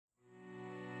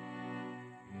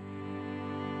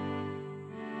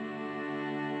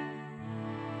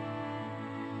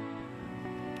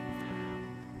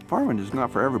Farming is not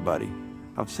for everybody.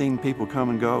 I've seen people come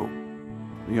and go.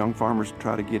 Young farmers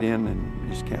try to get in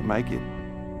and just can't make it.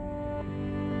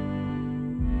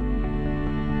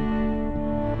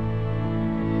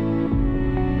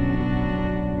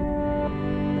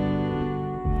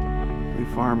 We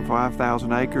farm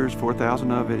 5,000 acres, 4,000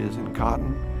 of it is in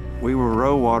cotton. We were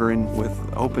row watering with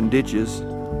open ditches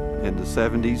in the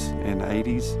 70s and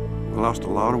 80s. We lost a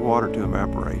lot of water to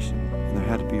evaporation, and there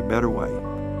had to be a better way.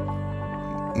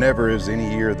 Never is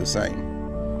any year the same.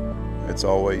 It's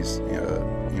always,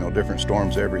 different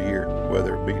storms every year,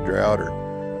 whether it be drought or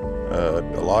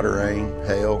a lot of rain,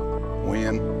 hail,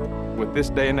 wind. With this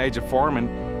day and age of farming,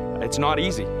 it's not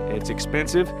easy. It's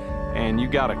expensive, and you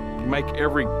got to make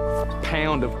every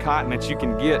pound of cotton that you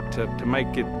can get to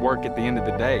make it work at the end of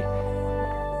the day.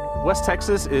 West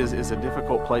Texas is a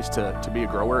difficult place to be a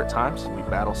grower at times. We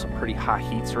battle some pretty high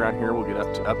heats around here. We'll get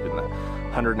up in the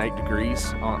 108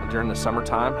 degrees during the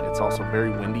summertime. It's also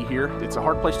very windy here. It's a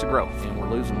hard place to grow, and we're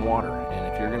losing water.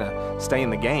 And if you're gonna stay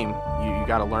in the game, you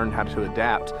gotta learn how to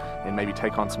adapt and maybe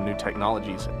take on some new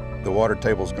technologies. The water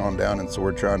table's gone down, and so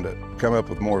we're trying to come up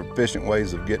with more efficient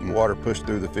ways of getting water pushed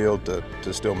through the field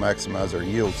to still maximize our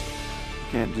yields.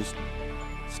 You can't just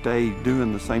stay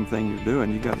doing the same thing you're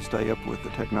doing. You got to stay up with the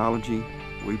technology.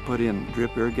 We put in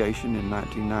drip irrigation in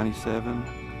 1997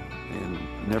 and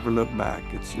never look back.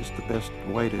 It's just the best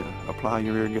way to apply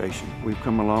your irrigation. We've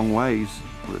come a long ways,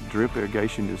 but drip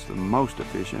irrigation is the most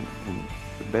efficient and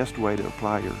the best way to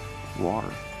apply your water.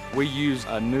 We use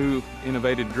a new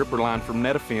innovative dripper line from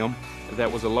Netafim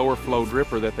that was a lower flow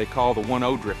dripper that they call the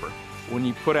 1.0 dripper. When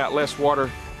you put out less water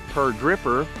per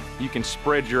dripper, you can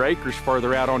spread your acres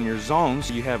further out on your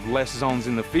zones. You have less zones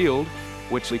in the field,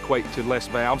 which equate to less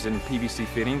valves and PVC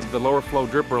fittings. The lower flow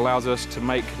dripper allows us to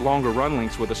make longer run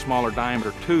lengths with a smaller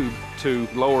diameter tube to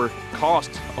lower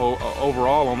costs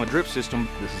overall on the drip system.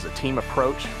 This is a team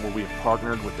approach where we have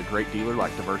partnered with a great dealer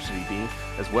like Diversity D,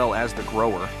 as well as the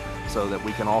grower, so that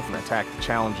we can often attack the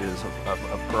challenges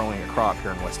of growing a crop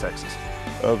here in West Texas.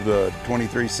 Of the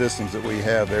 23 systems that we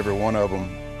have, every one of them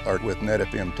are with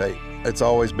Netafim tape. It's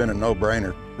always been a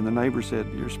no-brainer. And the neighbor said,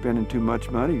 "You're spending too much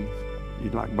money.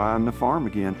 You'd like buying the farm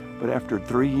again." But after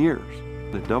 3 years,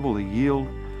 they doubled the yield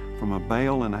from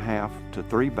 1.5 bales to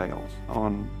 3 bales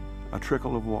on a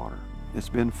trickle of water. It's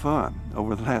been fun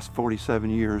over the last 47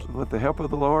 years. With the help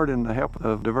of the Lord and the help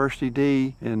of Diversity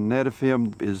D and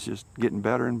Netafim is just getting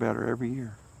better and better every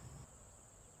year.